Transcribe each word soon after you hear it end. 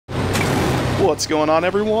What's going on,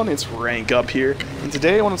 everyone? It's Rank Up here, and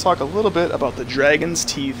today I want to talk a little bit about the Dragon's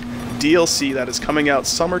Teeth DLC that is coming out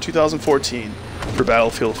summer 2014 for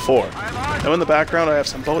Battlefield 4. Now in the background I have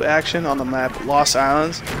some boat action on the map Lost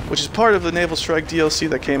Islands, which is part of the Naval Strike DLC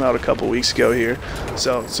that came out a couple weeks ago here.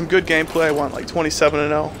 So some good gameplay. I want like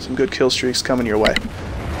 27-0, some good kill streaks coming your way.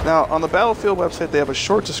 Now on the Battlefield website they have a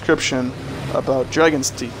short description about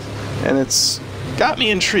Dragon's Teeth, and it's got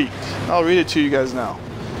me intrigued. I'll read it to you guys now.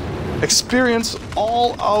 Experience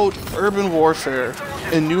all-out urban warfare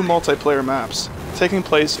in new multiplayer maps, taking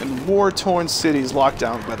place in war-torn cities locked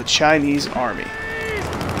down by the Chinese army.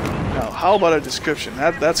 Now, how about a description?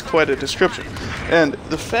 That's quite a description. And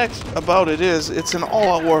the fact about it is, it's an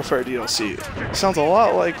all-out warfare DLC. It sounds a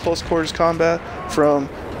lot like Close Quarters Combat from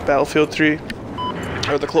Battlefield 3,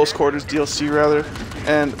 or the Close Quarters DLC rather.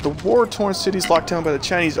 And the war-torn cities locked down by the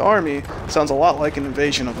Chinese army sounds a lot like an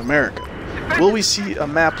invasion of America. Will we see a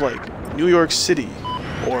map like New York City,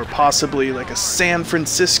 or possibly like a San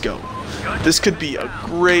Francisco? This could be a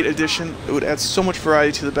great addition. It would add so much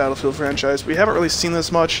variety to the Battlefield franchise. We haven't really seen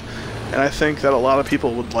this much, and I think that a lot of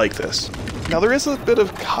people would like this. Now there is a bit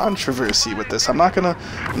of controversy with this. I'm not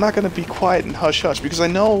gonna be quiet and hush hush, because I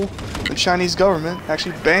know the Chinese government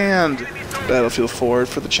actually banned Battlefield 4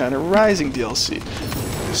 for the China Rising DLC.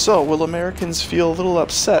 So, will Americans feel a little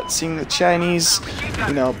upset seeing the Chinese,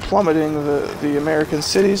 plummeting the American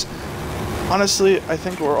cities? Honestly, I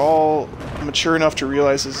think we're all mature enough to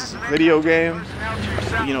realize this is a video game.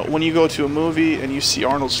 When you go to a movie and you see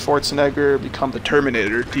Arnold Schwarzenegger become the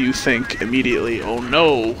Terminator, do you think immediately, oh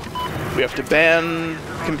no, we have to ban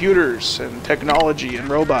computers and technology and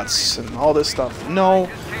robots and all this stuff? No,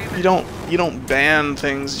 you don't ban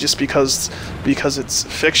things just because it's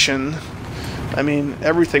fiction. I mean,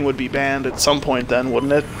 everything would be banned at some point then,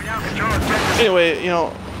 wouldn't it? Anyway,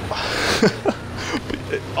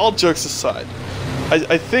 all jokes aside,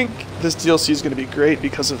 I think this DLC is going to be great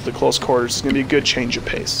because of the close quarters. It's going to be a good change of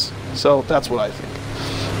pace. So that's what I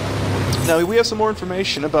think. Now we have some more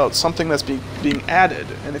information about something that's being added,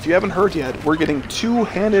 and if you haven't heard yet, we're getting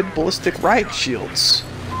two-handed ballistic riot shields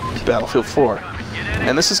to Battlefield 4.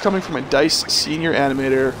 And this is coming from a DICE senior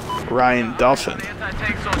animator, Ryan Duffin.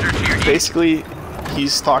 Basically,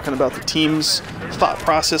 he's talking about the team's thought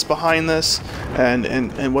process behind this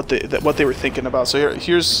and what they were thinking about. So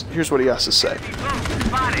here's what he has to say.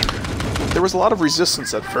 There was a lot of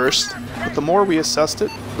resistance at first, but the more we assessed it,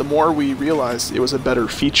 the more we realized it was a better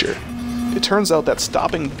feature. It turns out that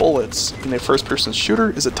stopping bullets in a first-person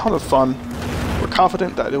shooter is a ton of fun. We're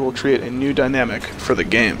confident that it will create a new dynamic for the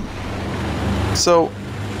game. So,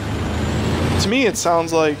 to me it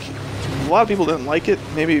sounds like a lot of people didn't like it,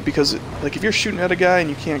 maybe because if you're shooting at a guy and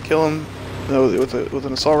you can't kill him with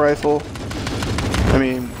an assault rifle, I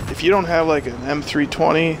mean, if you don't have like an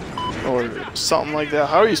M320 or something like that,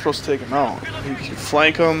 how are you supposed to take him out? You can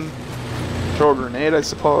flank him, throw a grenade, I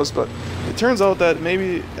suppose, but it turns out that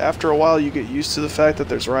maybe after a while you get used to the fact that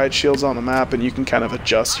there's riot shields on the map and you can kind of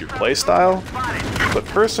adjust your playstyle. But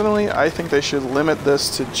personally, I think they should limit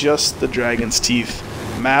this to just the Dragon's Teeth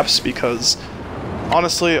maps, because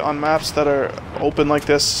honestly, on maps that are open like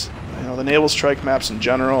this, the Naval Strike maps in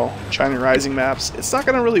general, China Rising maps, it's not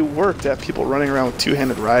going to really work to have people running around with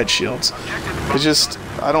two-handed riot shields.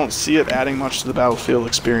 I don't see it adding much to the Battlefield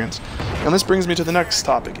experience. And this brings me to the next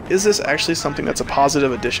topic. Is this actually something that's a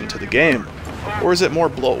positive addition to the game? Or is it more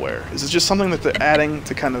bloatware? Is it just something that they're adding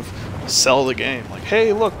to kind of sell the game? Like,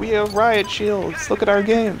 hey, look, we have riot shields, look at our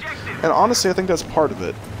game. And honestly, I think that's part of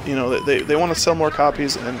it. They want to sell more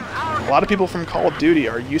copies, and a lot of people from Call of Duty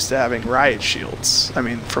are used to having riot shields. I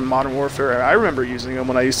mean, from Modern Warfare, I remember using them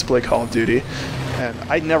when I used to play Call of Duty, and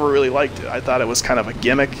I never really liked it. I thought it was kind of a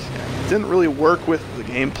gimmick. It didn't really work with the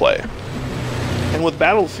gameplay. And with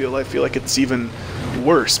Battlefield, I feel like it's even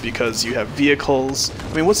worse because you have vehicles.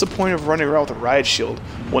 I mean, what's the point of running around with a riot shield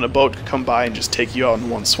when a boat could come by and just take you out in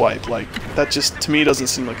one swipe? Like, that just, to me, doesn't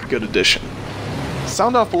seem like a good addition.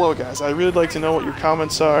 Sound off below, guys. I'd really like to know what your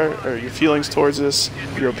comments are, or your feelings towards this,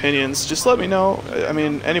 your opinions. Just let me know. I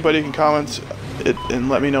mean, anybody can comment it and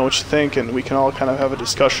let me know what you think, and we can all kind of have a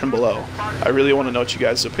discussion below. I really want to know what you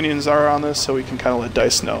guys' opinions are on this, so we can kind of let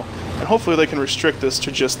DICE know. And hopefully they can restrict this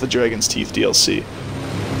to just the Dragon's Teeth DLC.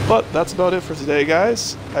 But that's about it for today,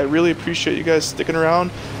 guys. I really appreciate you guys sticking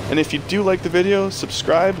around, and if you do like the video,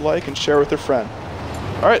 subscribe, like, and share with a friend.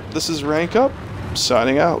 Alright, this is Rank Up,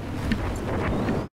 signing out.